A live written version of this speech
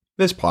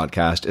This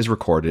podcast is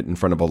recorded in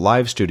front of a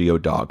live studio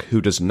dog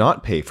who does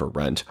not pay for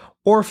rent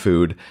or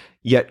food,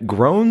 yet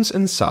groans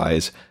and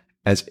sighs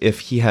as if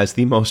he has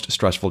the most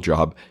stressful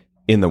job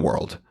in the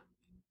world.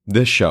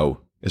 This show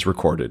is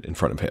recorded in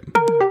front of him.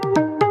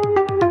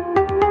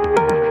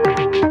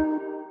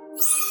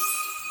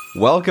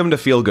 Welcome to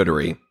Feel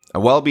Goodery,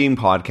 a well-being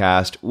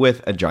podcast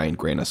with a giant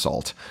grain of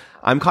salt.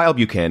 I'm Kyle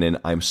Buchanan.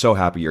 I'm so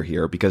happy you're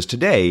here because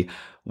today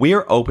we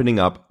are opening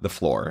up the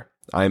floor.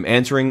 I'm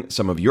answering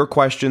some of your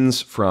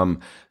questions from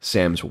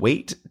Sam's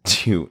weight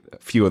to a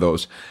few of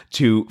those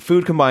to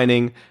food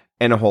combining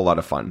and a whole lot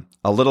of fun.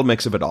 A little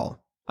mix of it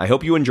all. I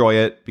hope you enjoy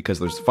it because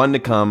there's fun to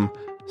come.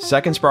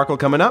 Second sparkle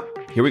coming up.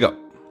 Here we go.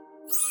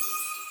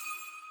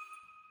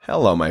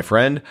 Hello, my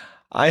friend.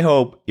 I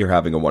hope you're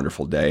having a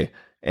wonderful day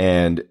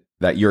and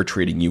that you're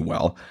treating you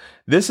well.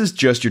 This is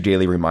just your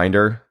daily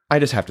reminder. I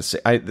just have to say,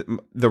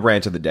 the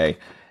rant of the day,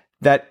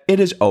 that it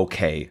is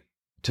okay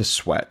to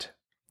sweat.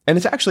 And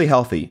it's actually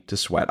healthy to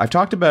sweat. I've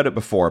talked about it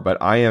before, but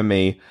I am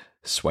a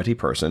sweaty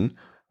person.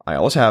 I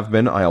always have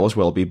been. I always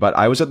will be. But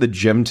I was at the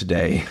gym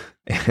today,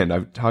 and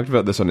I've talked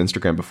about this on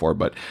Instagram before,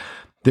 but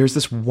there's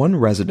this one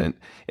resident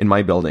in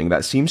my building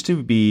that seems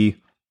to be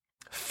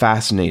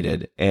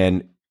fascinated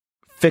and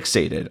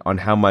fixated on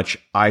how much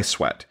I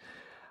sweat.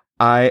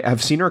 I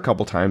have seen her a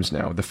couple times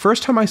now. The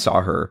first time I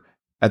saw her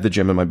at the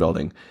gym in my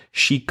building,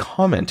 she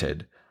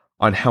commented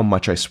on how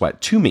much I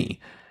sweat to me,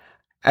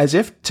 as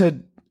if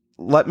to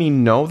let me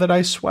know that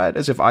I sweat,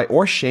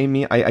 or shame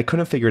me. I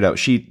couldn't figure it out.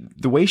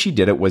 The way she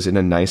did it was in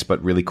a nice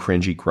but really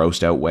cringy,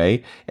 grossed out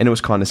way, and it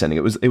was condescending.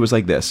 It was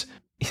like this: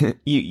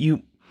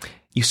 you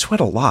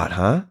sweat a lot,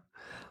 huh?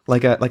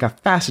 Like a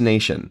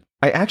fascination.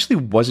 I actually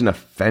wasn't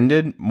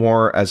offended,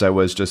 more as I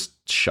was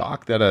just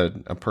shocked that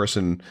a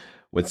person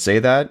would say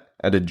that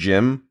at a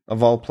gym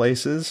of all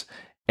places.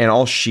 And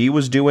all she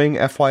was doing,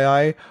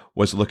 FYI,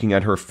 was looking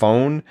at her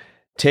phone,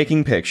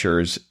 taking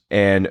pictures,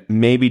 and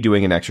maybe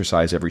doing an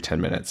exercise every 10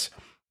 minutes.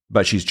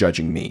 But she's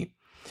judging me.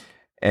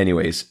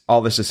 Anyways,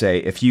 all this to say,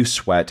 if you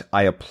sweat,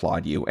 I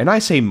applaud you. And I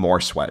say more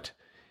sweat.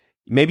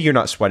 Maybe you're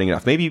not sweating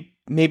enough. Maybe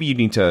you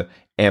need to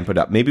amp it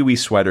up. Maybe we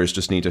sweaters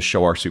just need to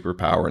show our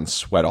superpower and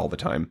sweat all the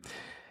time.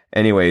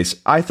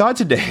 Anyways, I thought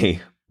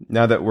today,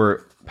 now that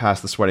we're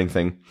past the sweating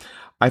thing,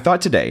 I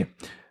thought today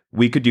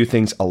we could do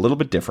things a little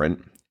bit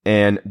different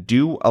and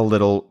do a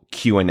little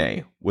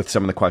Q&A with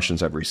some of the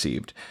questions I've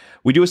received.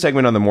 We do a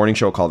segment on the morning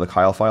show called The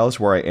Kyle Files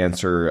where I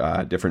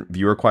answer different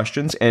viewer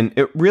questions, and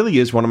it really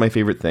is one of my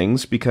favorite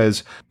things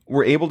because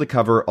we're able to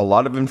cover a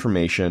lot of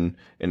information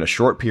in a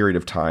short period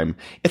of time.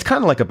 It's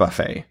kind of like a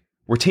buffet.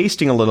 We're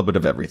tasting a little bit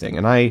of everything,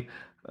 and I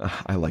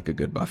like a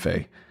good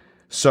buffet.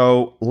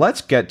 So let's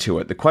get to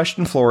it. The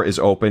question floor is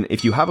open.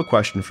 If you have a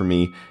question for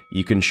me,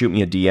 you can shoot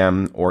me a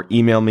DM or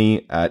email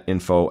me at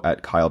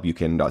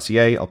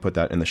info@kylebuchanan.ca. I'll put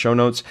that in the show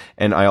notes,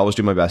 and I always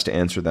do my best to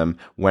answer them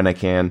when I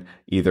can,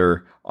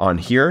 either on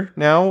here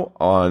now,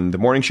 on the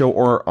morning show,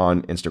 or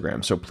on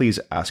Instagram. So please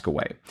ask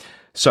away.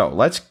 So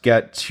let's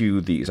get to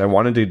these. I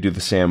wanted to do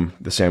the Sam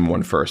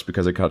one first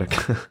because I got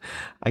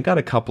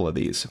a couple of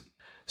these.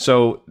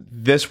 So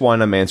this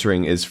one I'm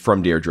answering is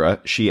from Deirdre.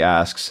 She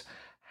asks,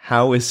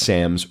 how is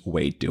Sam's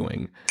weight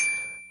doing?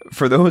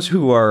 For those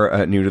who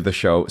are new to the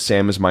show,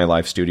 Sam is my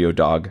live studio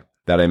dog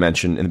that I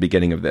mentioned in the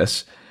beginning of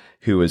this,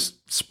 who is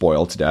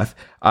spoiled to death.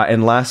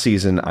 And last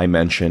season, I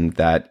mentioned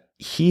that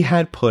he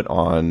had put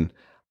on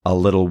a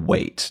little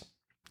weight,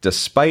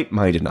 despite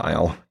my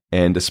denial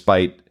and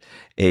despite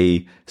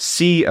a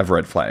sea of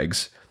red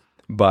flags.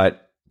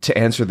 But to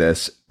answer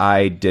this,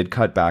 I did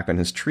cut back on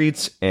his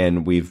treats,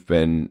 and we've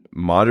been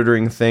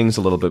monitoring things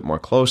a little bit more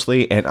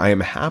closely, and I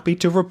am happy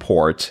to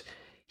report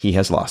he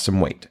has lost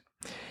some weight.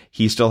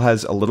 He still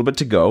has a little bit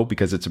to go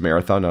because it's a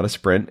marathon, not a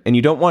sprint. And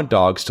you don't want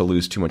dogs to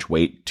lose too much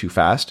weight too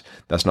fast.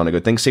 That's not a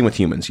good thing. Same with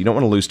humans. You don't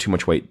want to lose too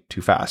much weight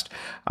too fast.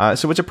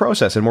 So it's a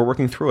process and we're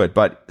working through it.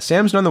 But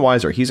Sam's none the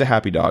wiser. He's a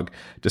happy dog,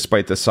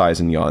 despite the sighs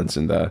and yawns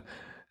and the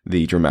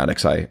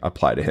dramatics I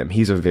apply to him.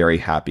 He's a very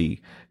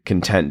happy,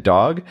 content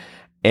dog.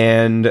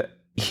 And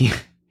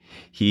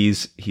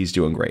he's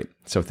doing great.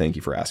 So thank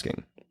you for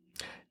asking.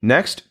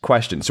 Next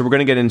question. So we're going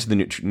to get into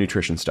the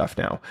nutrition stuff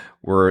now.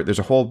 There's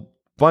a whole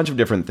bunch of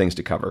different things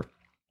to cover.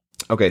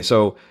 Okay,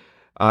 so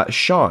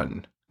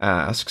Sean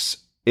asks,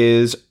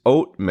 is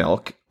oat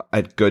milk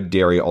a good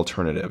dairy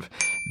alternative?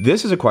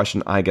 This is a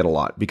question I get a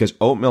lot because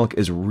oat milk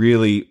is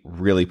really,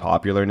 really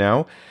popular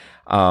now.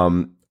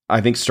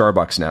 I think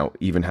Starbucks now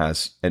even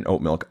has an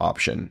oat milk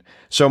option.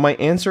 So my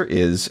answer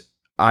is,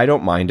 I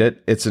don't mind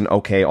it. It's an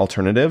okay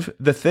alternative.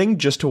 The thing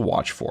just to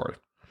watch for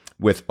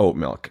with oat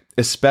milk,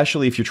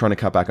 especially if you're trying to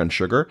cut back on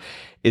sugar,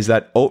 is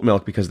that oat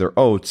milk, because they're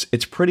oats,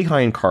 it's pretty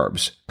high in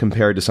carbs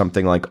compared to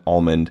something like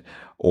almond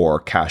or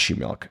cashew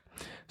milk.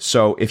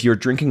 So if you're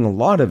drinking a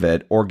lot of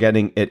it or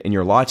getting it in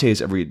your lattes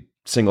every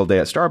single day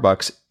at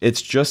Starbucks,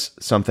 it's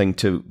just something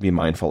to be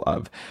mindful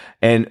of.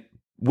 And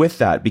with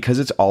that, because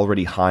it's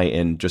already high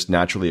in just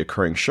naturally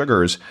occurring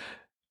sugars,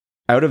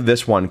 out of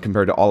this one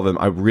compared to all of them,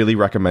 I really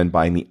recommend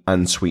buying the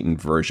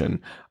unsweetened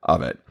version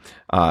of it.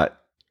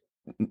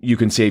 you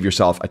can save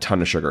yourself a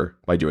ton of sugar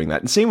by doing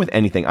that. And same with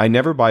anything. I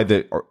never buy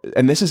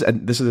and this is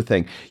the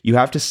thing. You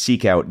have to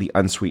seek out the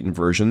unsweetened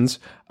versions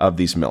of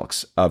these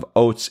milks, of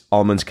oats,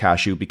 almonds,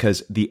 cashew,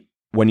 because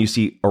when you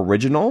see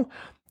original,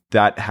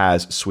 that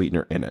has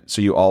sweetener in it.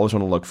 So you always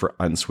want to look for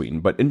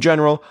unsweetened. But in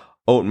general,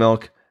 oat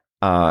milk,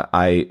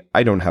 I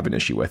don't have an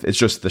issue with. It's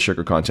just the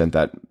sugar content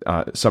that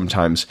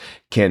sometimes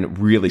can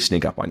really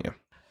sneak up on you.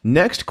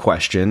 Next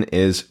question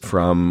is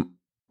from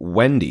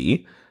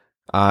Wendy.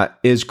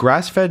 Is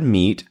grass-fed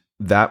meat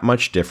that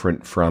much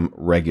different from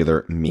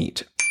regular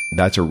meat?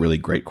 That's a really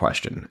great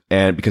question.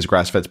 And because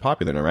grass-fed's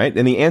popular now, right?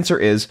 And the answer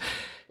is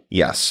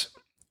yes.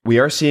 We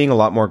are seeing a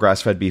lot more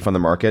grass-fed beef on the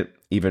market.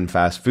 Even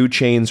fast food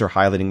chains are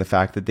highlighting the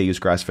fact that they use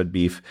grass-fed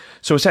beef.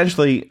 So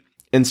essentially,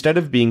 instead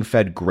of being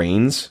fed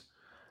grains,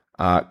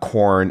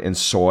 corn and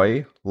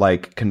soy,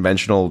 like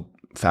conventional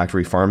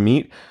factory farm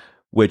meat,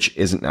 which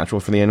isn't natural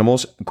for the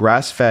animals,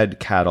 grass-fed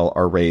cattle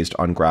are raised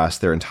on grass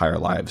their entire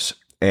lives.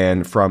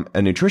 And from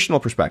a nutritional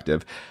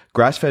perspective,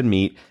 grass-fed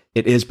meat,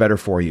 it is better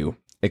for you.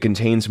 It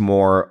contains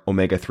more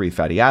omega-3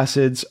 fatty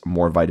acids,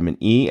 more vitamin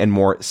E, and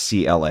more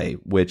CLA,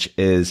 which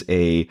is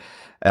a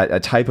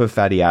type of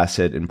fatty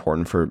acid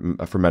important for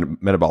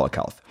metabolic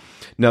health.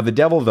 Now, the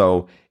devil,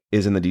 though,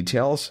 is in the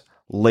details.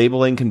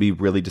 Labeling can be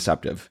really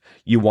deceptive.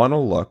 You want to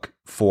look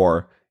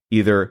for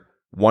either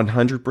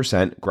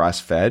 100%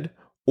 grass-fed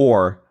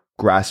or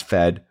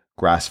grass-fed,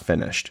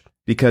 grass-finished.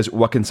 Because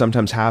what can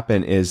sometimes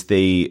happen is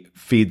they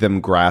feed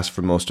them grass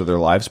for most of their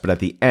lives, but at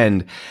the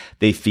end,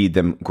 they feed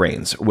them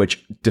grains,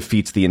 which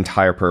defeats the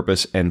entire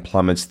purpose and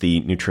plummets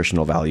the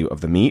nutritional value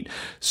of the meat.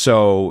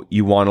 So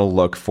you want to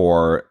look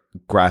for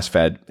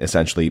grass-fed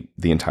essentially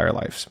the entire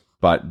lives.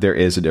 But there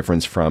is a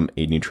difference from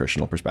a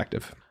nutritional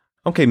perspective.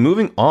 Okay,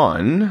 moving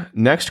on.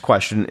 Next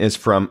question is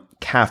from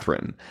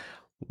Catherine.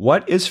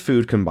 What is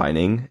food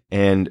combining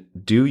and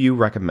do you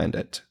recommend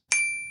it?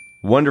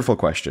 Wonderful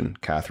question,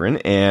 Catherine.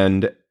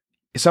 And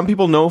some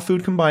people know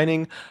food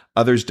combining,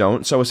 others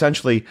don't. So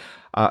essentially,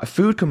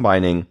 food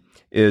combining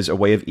is a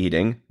way of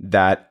eating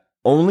that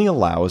only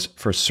allows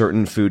for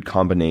certain food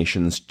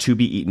combinations to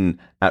be eaten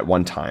at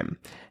one time.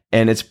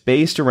 And it's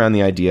based around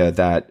the idea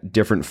that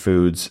different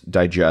foods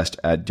digest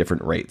at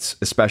different rates,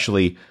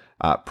 especially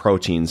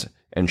proteins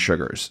and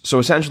sugars. So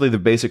essentially, the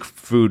basic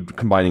food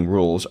combining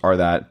rules are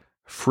that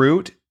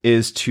fruit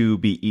is to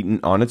be eaten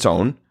on its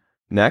own.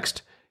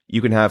 Next,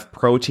 you can have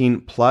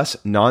protein plus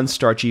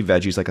non-starchy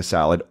veggies like a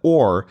salad,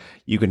 or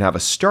you can have a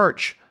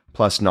starch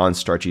plus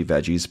non-starchy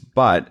veggies.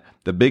 But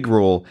the big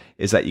rule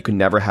is that you can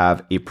never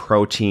have a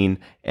protein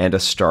and a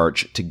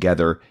starch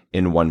together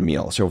in one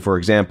meal. So for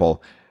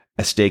example,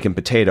 a steak and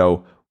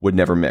potato would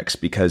never mix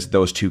because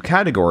those two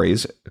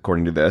categories,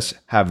 according to this,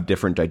 have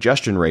different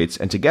digestion rates,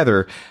 and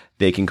together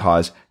they can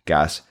cause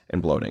gas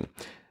and bloating.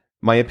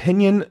 My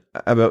opinion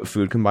about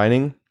food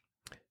combining: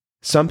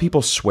 some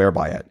people swear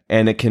by it,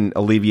 and it can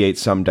alleviate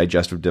some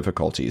digestive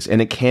difficulties,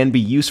 and it can be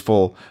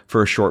useful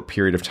for a short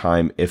period of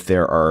time if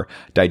there are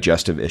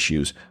digestive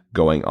issues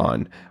going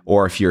on,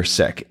 or if you're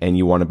sick and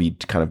you want to be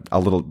kind of a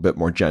little bit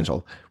more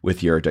gentle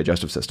with your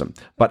digestive system.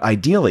 But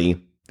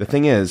ideally, the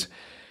thing is,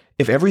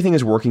 if everything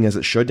is working as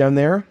it should down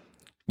there,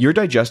 your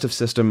digestive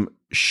system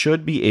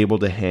should be able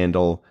to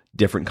handle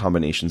different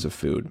combinations of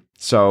food.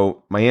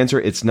 So my answer,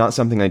 it's not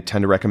something I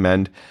tend to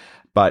recommend,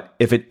 but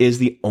if it is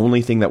the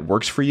only thing that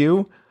works for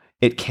you,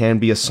 it can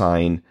be a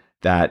sign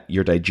that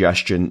your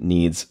digestion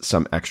needs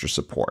some extra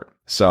support.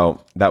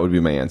 So that would be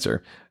my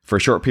answer. For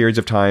short periods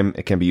of time,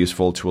 it can be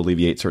useful to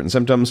alleviate certain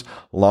symptoms.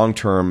 Long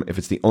term, if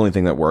it's the only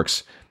thing that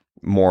works,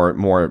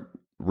 more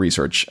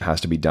research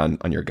has to be done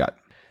on your gut.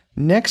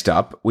 Next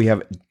up, we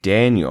have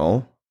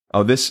Daniel.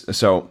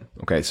 So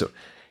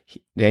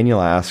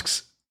Daniel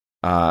asks,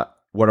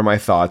 what are my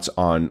thoughts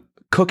on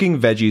cooking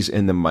veggies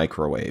in the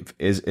microwave?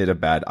 Is it a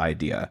bad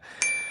idea?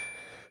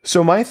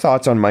 So my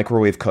thoughts on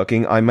microwave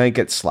cooking, I might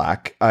get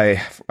slack.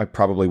 I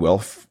probably will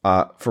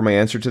for my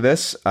answer to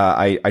this.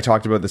 I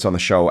talked about this on the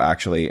show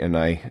actually, and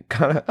I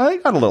got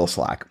a little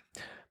slack.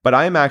 But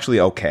I am actually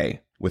okay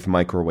with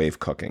microwave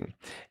cooking.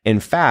 In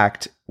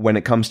fact, when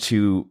it comes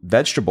to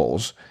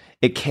vegetables,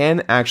 it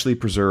can actually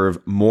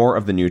preserve more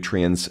of the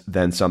nutrients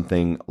than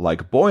something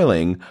like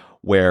boiling,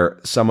 where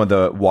some of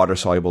the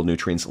water-soluble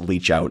nutrients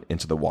leach out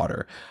into the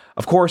water.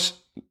 Of course,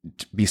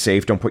 be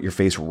safe. Don't put your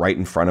face right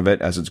in front of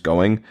it as it's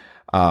going.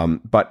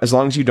 But as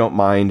long as you don't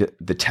mind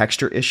the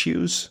texture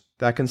issues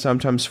that can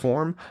sometimes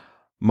form,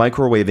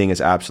 microwaving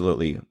is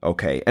absolutely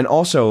okay. And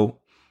also,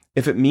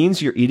 if it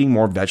means you're eating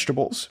more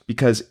vegetables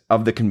because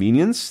of the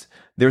convenience,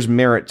 there's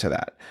merit to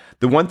that.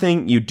 The one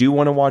thing you do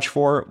want to watch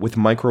for with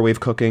microwave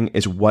cooking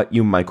is what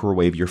you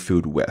microwave your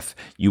food with.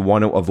 You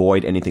want to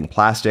avoid anything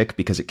plastic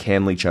because it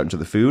can leach out into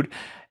the food,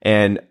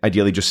 and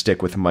ideally just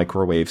stick with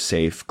microwave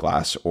safe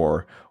glass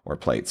or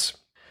plates.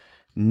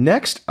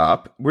 Next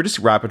up, we're just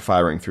rapid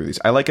firing through these.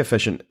 I like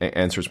efficient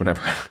answers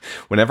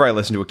whenever I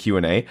listen to a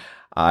Q&A.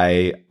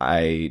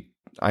 I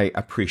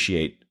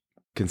appreciate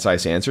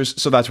concise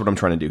answers, so that's what I'm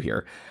trying to do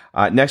here.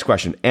 Next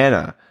question.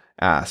 Anna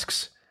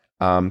asks,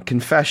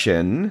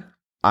 confession,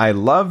 I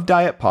love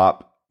Diet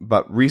Pop,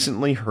 but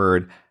recently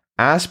heard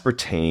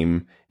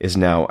aspartame is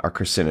now a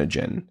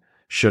carcinogen.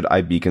 Should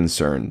I be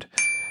concerned?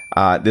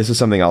 This is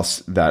something else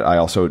that I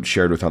also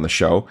shared with on the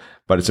show,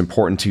 but it's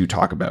important to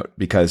talk about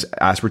because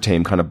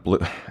aspartame kind of blew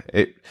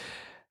it.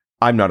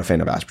 I'm not a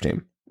fan of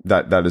aspartame.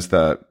 That is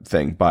the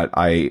thing, but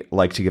I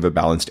like to give a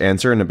balanced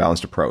answer and a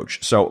balanced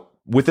approach. So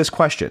with this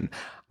question,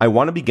 I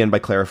want to begin by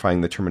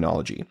clarifying the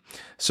terminology.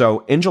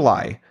 So in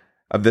July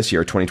of this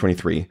year,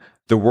 2023,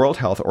 the World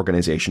Health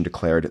Organization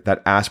declared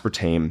that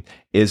aspartame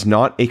is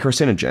not a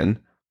carcinogen,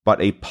 but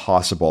a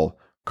possible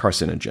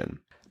carcinogen.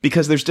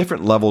 Because there's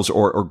different levels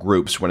or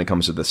groups when it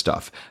comes to this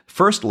stuff.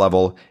 First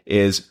level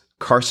is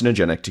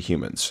carcinogenic to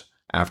humans.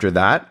 After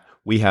that,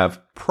 we have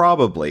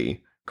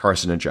probably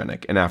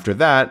carcinogenic. And after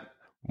that,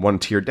 one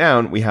tier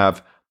down, we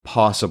have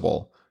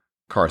possible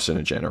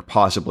carcinogen or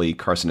possibly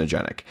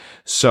carcinogenic.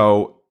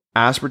 So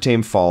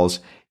aspartame falls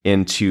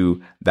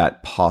into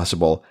that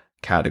possible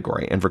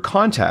category. And for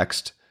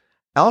context,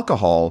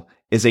 alcohol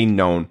is a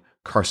known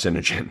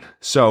carcinogen.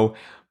 So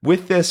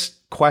with this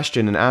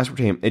question in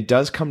aspartame, it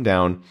does come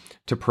down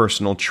to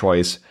personal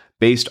choice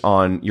based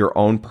on your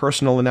own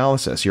personal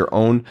analysis, your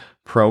own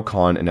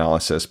pro-con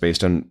analysis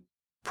based on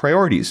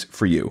priorities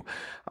for you.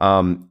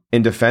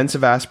 In defense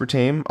of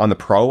aspartame, on the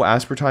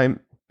pro-aspartame,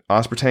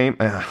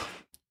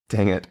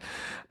 dang it,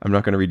 I'm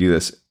not going to redo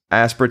this.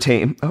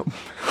 Aspartame,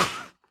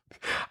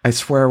 I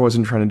swear I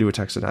wasn't trying to do a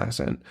Texan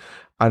accent.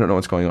 I don't know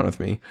what's going on with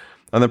me.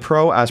 On the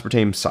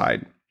pro-aspartame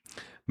side,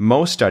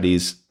 most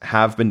studies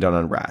have been done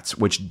on rats,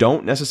 which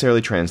don't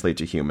necessarily translate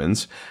to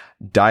humans.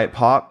 Diet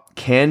pop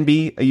can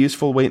be a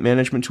useful weight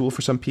management tool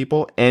for some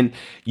people, and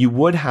you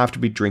would have to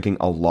be drinking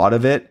a lot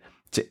of it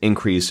to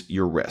increase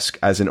your risk,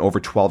 as in over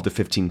 12 to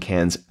 15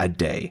 cans a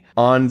day.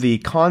 On the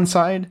con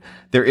side,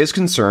 there is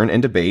concern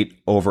and debate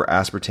over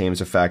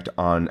aspartame's effect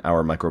on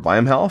our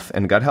microbiome health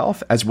and gut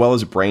health, as well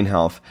as brain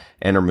health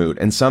and our mood.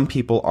 And some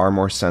people are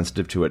more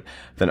sensitive to it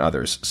than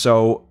others.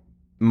 So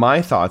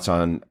my thoughts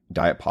on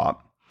diet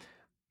pop,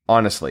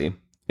 honestly,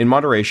 in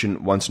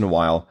moderation, once in a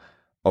while,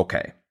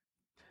 okay.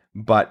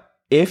 But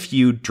if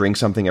you drink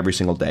something every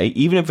single day,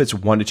 even if it's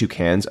 1 to 2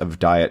 cans of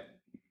diet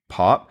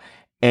pop,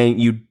 and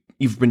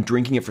you've been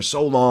drinking it for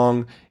so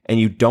long and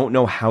you don't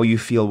know how you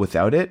feel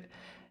without it,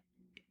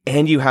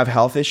 and you have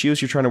health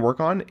issues you're trying to work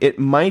on, it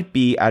might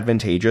be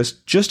advantageous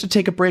just to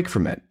take a break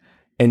from it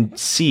and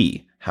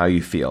see how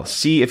you feel,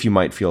 see if you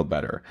might feel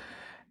better.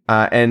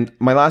 And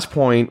my last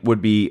point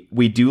would be,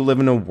 we do live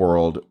in a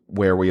world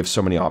where we have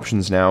so many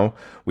options now.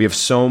 We have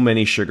so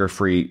many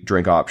sugar-free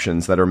drink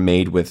options that are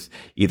made with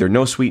either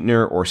no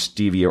sweetener or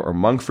stevia or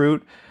monk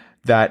fruit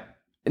that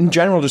in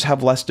general just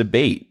have less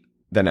debate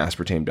than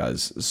aspartame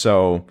does.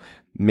 So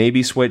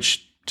maybe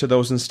switch to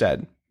those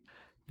instead.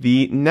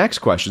 The next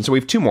question, so we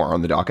have 2 more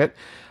on the docket.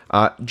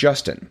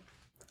 Justin,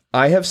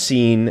 I have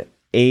seen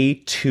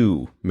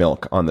A2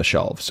 milk on the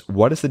shelves.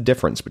 What is the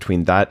difference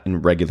between that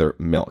and regular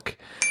milk?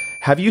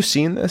 Have you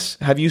seen this?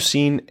 Have you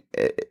seen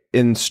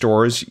in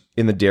stores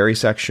in the dairy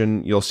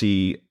section, you'll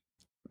see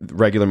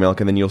regular milk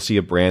and then you'll see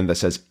a brand that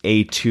says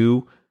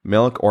A2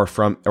 milk or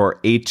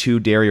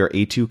A2 dairy or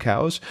A2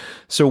 cows.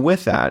 So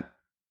with that,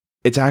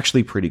 it's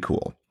actually pretty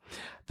cool.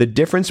 The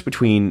difference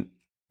between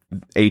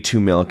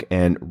A2 milk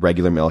and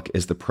regular milk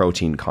is the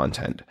protein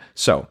content.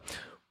 So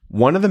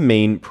one of the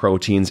main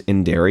proteins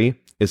in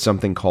dairy is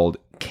something called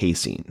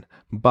casein,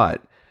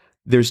 but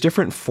there's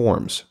different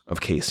forms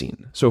of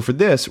casein. So for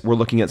this, we're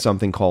looking at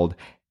something called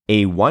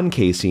A1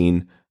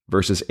 casein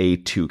versus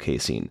A2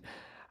 casein.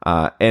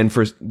 And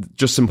for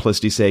just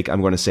simplicity's sake,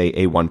 I'm going to say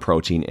A1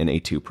 protein and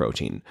A2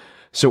 protein.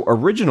 So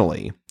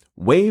originally,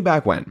 way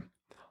back when,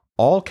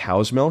 all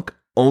cow's milk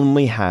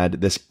only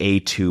had this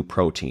A2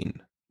 protein.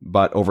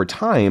 But over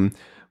time,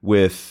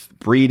 with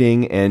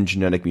breeding and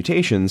genetic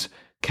mutations,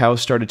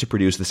 cows started to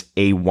produce this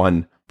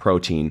A1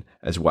 protein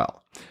as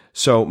well.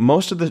 So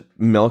most of the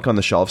milk on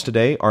the shelves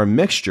today are a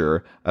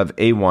mixture of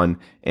A1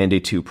 and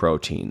A2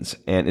 proteins.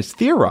 And it's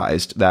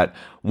theorized that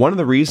one of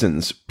the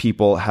reasons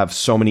people have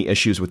so many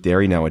issues with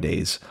dairy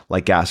nowadays,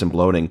 like gas and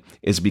bloating,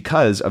 is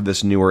because of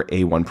this newer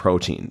A1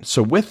 protein.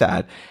 So with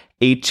that,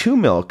 A2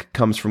 milk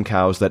comes from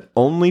cows that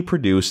only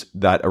produce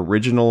that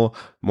original,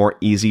 more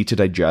easy to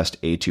digest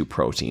A2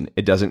 protein.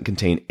 It doesn't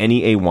contain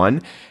any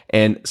A1,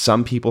 and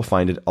some people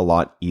find it a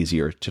lot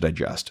easier to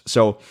digest.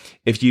 So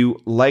if you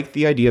like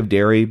the idea of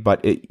dairy,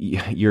 but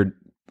you're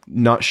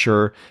not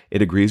sure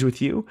it agrees with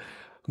you,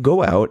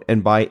 go out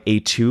and buy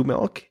A2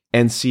 milk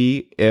and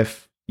see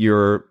if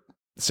your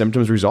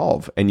symptoms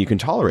resolve and you can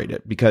tolerate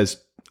it.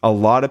 Because a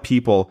lot of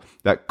people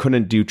that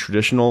couldn't do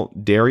traditional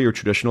dairy or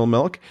traditional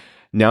milk,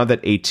 now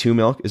that A2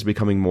 milk is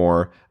becoming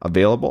more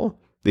available,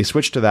 they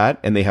switch to that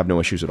and they have no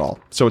issues at all.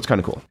 So it's kind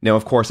of cool. Now,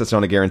 of course, that's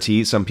not a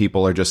guarantee. Some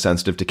people are just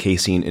sensitive to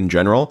casein in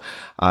general.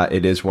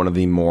 It is one of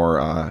the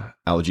more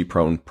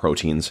allergy-prone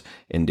proteins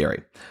in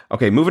dairy.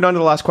 Okay, moving on to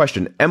the last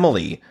question.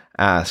 Emily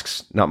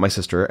asks, not my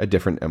sister, a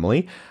different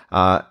Emily.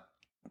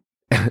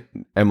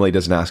 Emily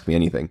doesn't ask me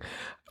anything.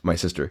 my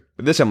sister,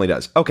 but this Emily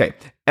does. Okay.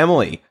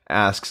 Emily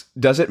asks,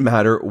 does it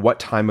matter what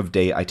time of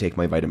day I take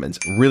my vitamins?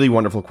 Really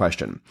wonderful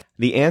question.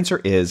 The answer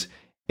is,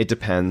 it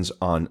depends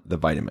on the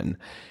vitamin.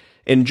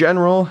 In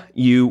general,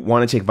 you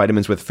want to take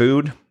vitamins with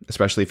food,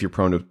 especially if you're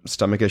prone to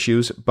stomach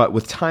issues. But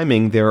with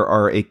timing, there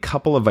are a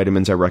couple of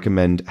vitamins I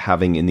recommend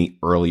having in the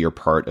earlier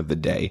part of the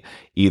day,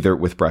 either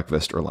with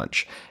breakfast or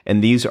lunch.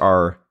 And these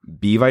are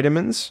B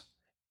vitamins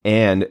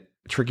and,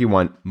 tricky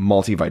one,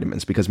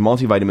 multivitamins, because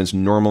multivitamins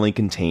normally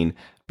contain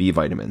B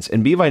vitamins.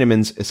 And B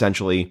vitamins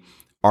essentially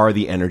are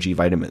the energy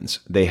vitamins.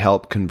 They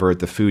help convert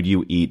the food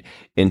you eat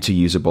into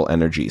usable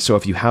energy. So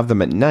if you have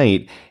them at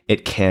night,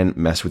 it can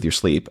mess with your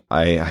sleep.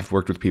 I've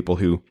worked with people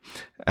who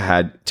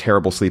had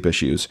terrible sleep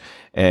issues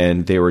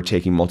and they were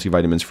taking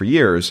multivitamins for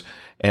years.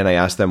 And I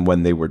asked them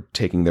when they were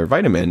taking their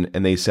vitamin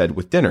and they said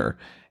with dinner.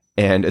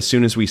 And as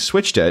soon as we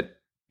switched it,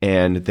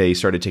 and they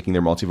started taking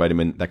their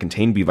multivitamin that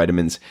contained B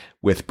vitamins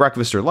with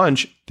breakfast or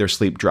lunch, their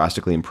sleep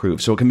drastically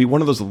improved. So it can be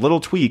one of those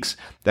little tweaks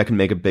that can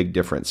make a big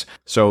difference.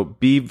 So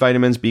B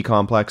vitamins, B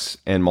complex,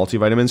 and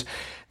multivitamins.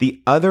 The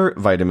other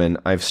vitamin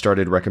I've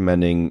started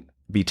recommending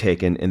be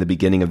taken in the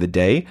beginning of the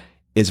day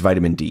is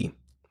vitamin D.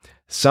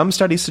 Some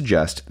studies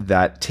suggest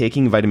that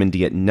taking vitamin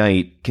D at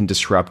night can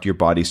disrupt your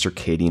body's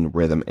circadian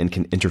rhythm and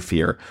can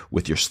interfere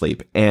with your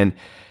sleep. And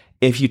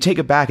if you take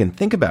it back and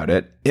think about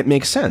it, it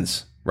makes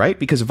sense, right?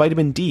 Because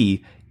vitamin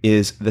D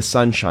is the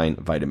sunshine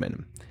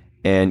vitamin.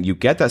 And you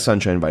get that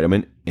sunshine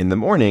vitamin in the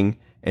morning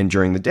and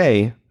during the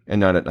day and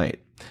not at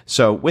night.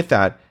 So with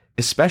that,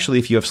 especially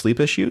if you have sleep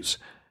issues,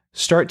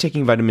 start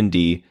taking vitamin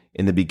D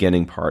in the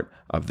beginning part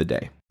of the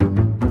day.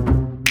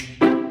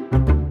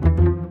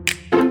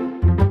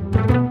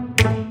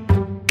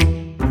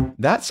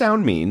 That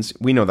sound means,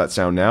 we know that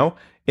sound now,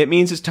 it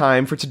means it's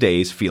time for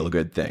today's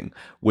feel-good thing,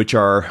 which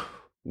are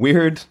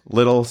weird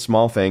little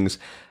small things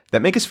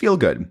that make us feel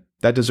good,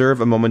 that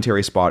deserve a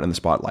momentary spot in the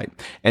spotlight.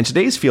 And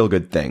today's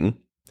feel-good thing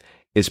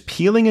is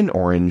peeling an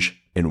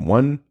orange in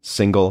one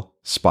single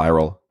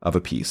spiral of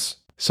a piece.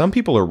 Some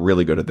people are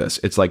really good at this.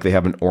 It's like they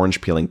have an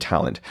orange peeling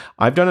talent.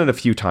 I've done it a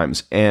few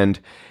times, and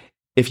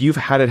if you've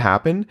had it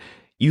happen,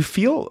 you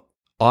feel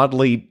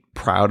oddly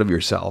proud of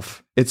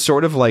yourself. It's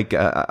sort of like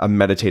a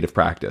meditative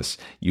practice.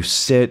 You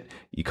sit,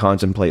 you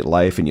contemplate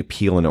life, and you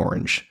peel an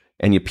orange,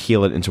 and you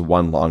peel it into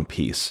one long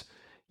piece.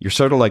 You're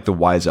sort of like the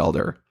wise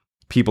elder.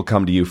 People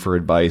come to you for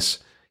advice.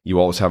 You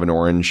always have an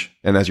orange.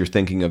 And as you're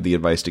thinking of the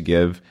advice to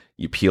give,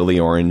 you peel the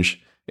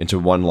orange into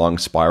one long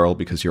spiral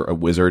because you're a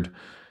wizard.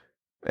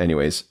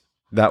 Anyways,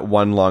 that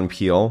one long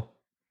peel,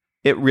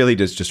 it really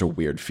is just a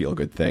weird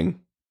feel-good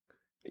thing.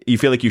 You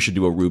feel like you should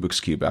do a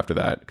Rubik's Cube after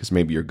that because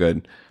maybe you're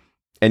good.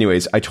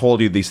 Anyways, I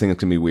told you these things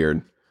can be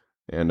weird.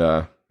 And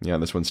yeah,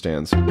 this one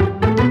stands.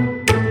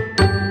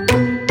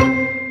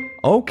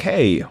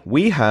 Okay,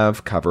 we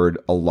have covered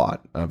a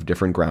lot of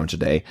different ground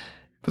today.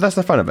 But that's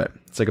the fun of it.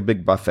 It's like a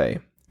big buffet.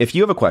 If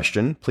you have a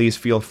question, please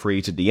feel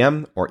free to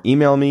DM or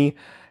email me.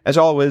 As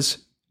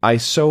always, I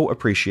so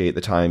appreciate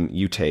the time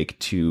you take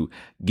to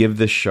give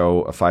this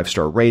show a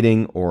 5-star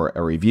rating or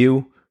a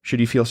review, should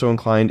you feel so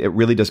inclined. It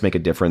really does make a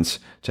difference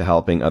to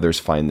helping others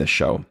find this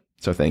show.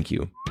 So thank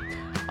you.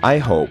 I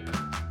hope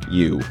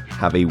you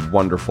have a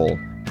wonderful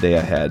day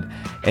ahead.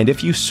 And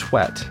if you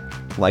sweat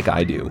like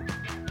I do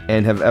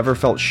and have ever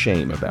felt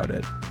shame about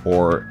it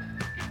or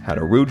had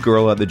a rude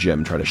girl at the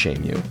gym try to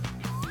shame you,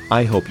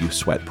 I hope you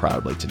sweat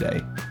proudly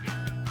today.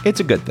 It's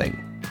a good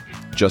thing,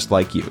 just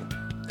like you.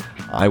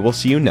 I will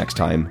see you next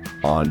time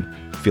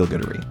on Feel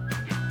Goodery.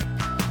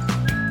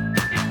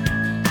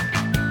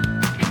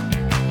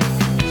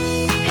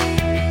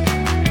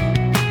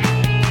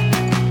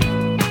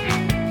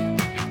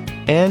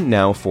 And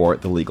now for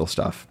the legal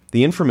stuff.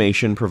 The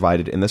information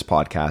provided in this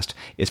podcast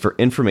is for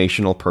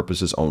informational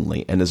purposes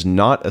only and is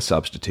not a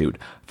substitute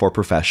for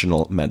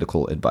professional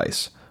medical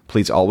advice.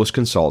 Please always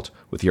consult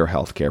with your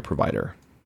healthcare provider.